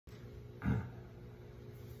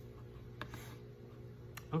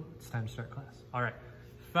Oh, it's time to start class. All right,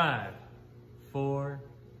 5, 4,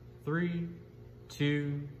 3,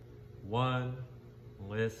 2, 1,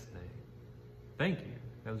 listening. Thank you.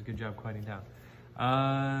 That was a good job quieting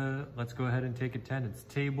down. Let's go ahead and take attendance.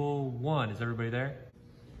 Table 1, is everybody there?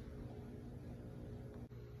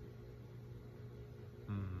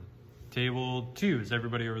 Table 2, is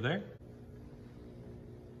everybody over there?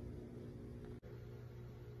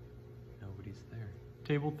 Nobody's there.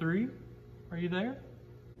 Table 3, are you there?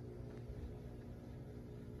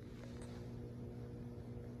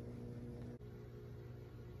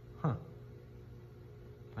 Huh.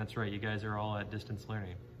 That's right, you guys are all at distance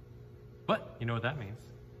learning. But you know what that means.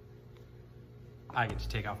 I get to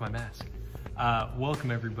take off my mask.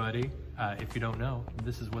 Welcome everybody. If you don't know,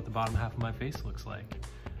 this is what the bottom half of my face looks like.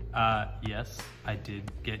 Yes, I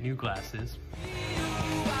did get new glasses.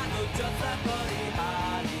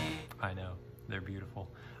 I know, they're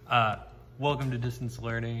beautiful. Welcome to distance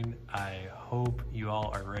learning. I hope you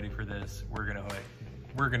all are ready for this. We're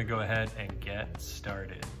gonna go ahead and get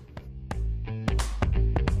started.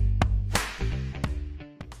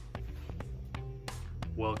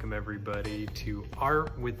 Welcome everybody to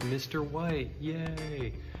Art with Mr. White,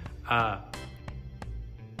 yay!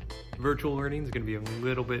 Virtual learning is going to be a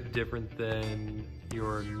little bit different than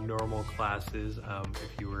your normal classes.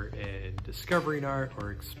 If you were in discovering art or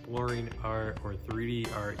exploring art or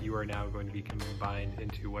 3D art, you are now going to be combined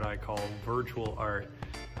into what I call virtual art.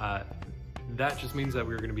 That just means that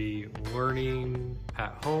we're going to be learning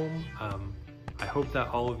at home. I hope that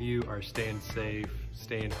all of you are staying safe,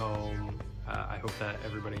 staying home. I hope that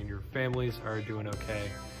everybody in your families are doing okay.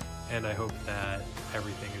 And I hope that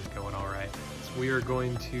everything is going all right. So we are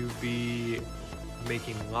going to be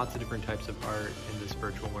making lots of different types of art in this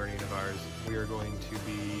virtual learning of ours. We are going to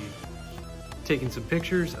be taking some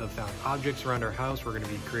pictures of found objects around our house. We're going to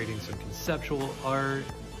be creating some conceptual art.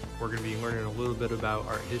 We're going to be learning a little bit about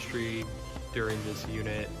art history during this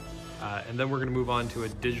unit. And then we're going to move on to a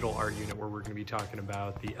digital art unit where we're going to be talking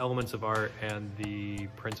about the elements of art and the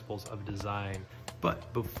principles of design.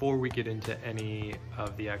 But before we get into any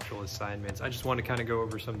of the actual assignments, I just want to kind of go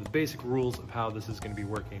over some of the basic rules of how this is going to be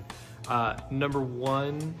working. Number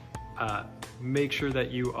 1, make sure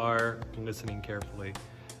that you are listening carefully.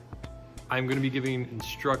 I'm going to be giving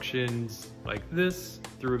instructions like this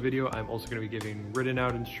through a video. I'm also going to be giving written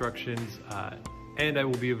out instructions, and I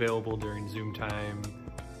will be available during Zoom time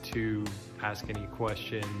to ask any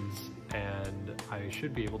questions, and I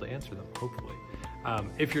should be able to answer them, hopefully.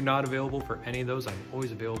 If you're not available for any of those, I'm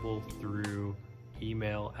always available through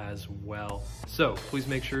email as well. So please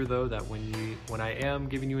make sure though that when I am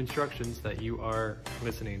giving you instructions that you are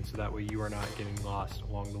listening, so that way you are not getting lost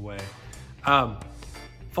along the way.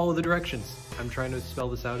 Follow the directions. I'm trying to spell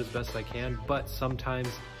this out as best I can, but sometimes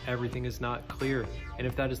everything is not clear. And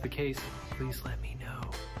if that is the case, please let me know.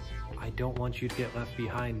 I don't want you to get left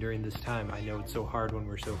behind during this time. I know it's so hard when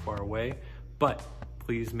we're so far away, but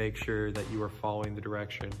please make sure that you are following the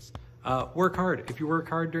directions. Work hard. If you work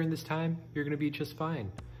hard during this time, you're gonna be just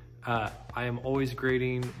fine. I am always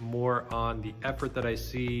grading more on the effort that I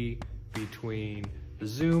see between the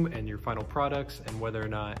Zoom and your final products and whether or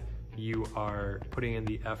not you are putting in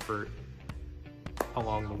the effort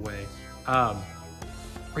along the way.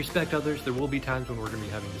 Respect others. There will be times when we're gonna be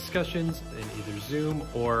having discussions in either Zoom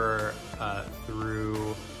or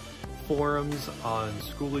through forums on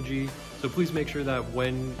Schoology. So please make sure that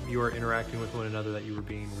when you are interacting with one another that you are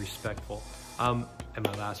being respectful. And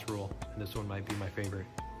my last rule, and this one might be my favorite,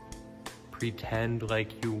 pretend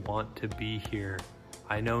like you want to be here.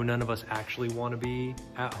 I know none of us actually want to be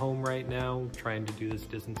at home right now trying to do this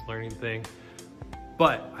distance learning thing,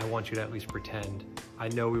 but I want you to at least pretend. I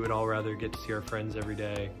know we would all rather get to see our friends every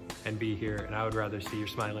day and be here, and I would rather see your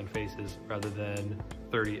smiling faces rather than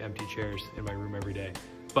 30 empty chairs in my room every day.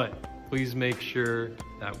 But please make sure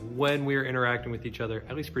that when we are interacting with each other,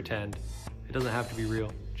 at least pretend. It doesn't have to be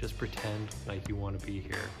real, just pretend like you want to be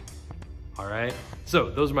here. All right? So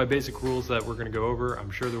those are my basic rules that we're gonna go over. I'm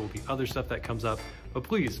sure there will be other stuff that comes up, but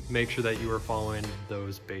please make sure that you are following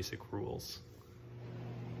those basic rules.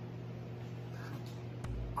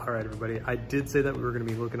 All right, everybody, I did say that we were gonna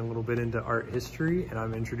be looking a little bit into art history, and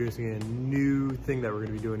I'm introducing a new thing that we're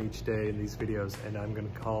gonna be doing each day in these videos, and I'm gonna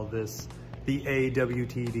call this the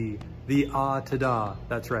AWTD, the Ah-Ta-Da.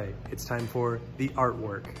 That's right, it's time for the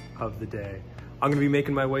artwork of the day. I'm gonna be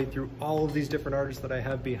making my way through all of these different artists that I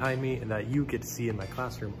have behind me and that you get to see in my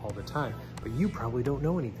classroom all the time, but you probably don't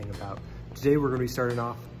know anything about. Today we're gonna be starting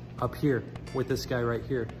off up here with this guy right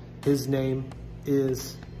here. His name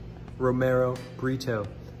is Romero Brito,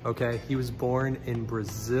 okay? He was born in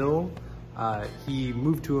Brazil He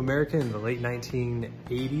moved to America in the late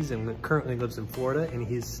 1980s and currently lives in Florida, and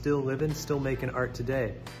he's still living, still making art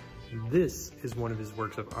today. This is one of his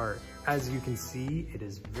works of art. As you can see, it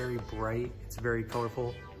is very bright, it's very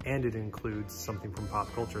colorful, and it includes something from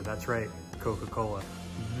pop culture. That's right, Coca-Cola.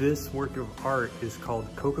 This work of art is called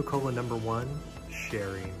Coca-Cola No. 1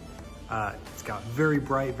 Sharing. It's got very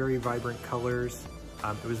bright, very vibrant colors.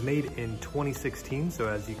 It was made in 2016, so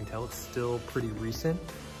as you can tell, it's still pretty recent.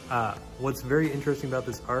 What's very interesting about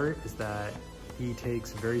this art is that he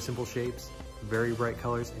takes very simple shapes, very bright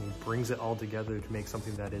colors, and he brings it all together to make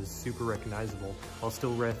something that is super recognizable while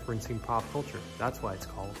still referencing pop culture. That's why it's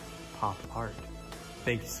called pop art.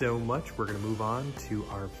 Thank you so much. We're gonna move on to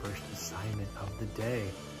our first assignment of the day.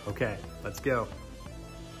 Okay, let's go.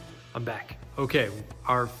 I'm back. Okay,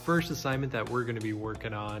 our first assignment that we're gonna be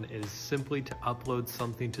working on is simply to upload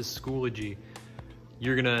something to Schoology.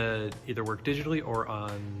 You're gonna either work digitally or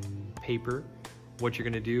on paper. What you're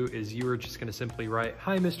gonna do is you are just gonna simply write,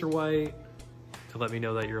 "Hi, Mr. White," to let me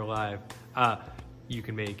know that you're alive. You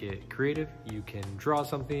can make it creative, you can draw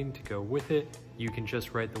something to go with it, you can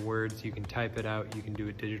just write the words, you can type it out, you can do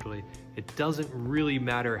it digitally. It doesn't really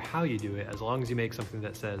matter how you do it as long as you make something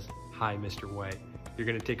that says, "Hi, Mr. White." You're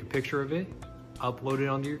gonna take a picture of it, upload it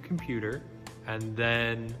onto your computer, and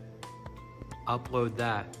then upload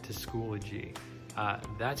that to Schoology.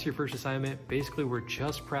 That's your first assignment. Basically, we're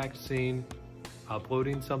just practicing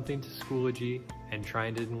uploading something to Schoology and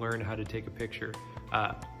trying to learn how to take a picture.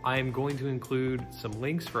 I am going to include some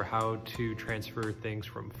links for how to transfer things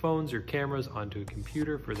from phones or cameras onto a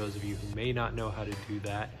computer for those of you who may not know how to do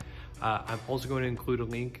that. I'm also going to include a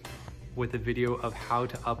link with a video of how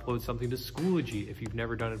to upload something to Schoology. If you've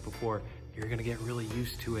never done it before, you're gonna get really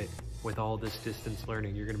used to it with all this distance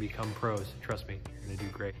learning. You're gonna become pros. Trust me, you're gonna do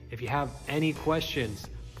great. If you have any questions,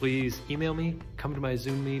 please email me, come to my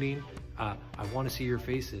Zoom meeting. I wanna see your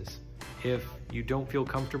faces. If you don't feel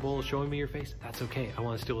comfortable showing me your face, that's okay. I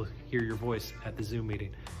wanna still hear your voice at the Zoom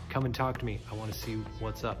meeting. Come and talk to me. I wanna see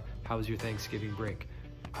what's up. How was your Thanksgiving break?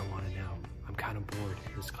 I wanna know. I'm kind of bored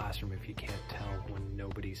in this classroom if you can't tell when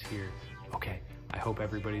nobody's here. Okay, I hope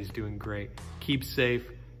everybody's doing great. Keep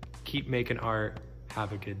safe, keep making art,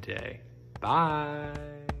 have a good day. Bye.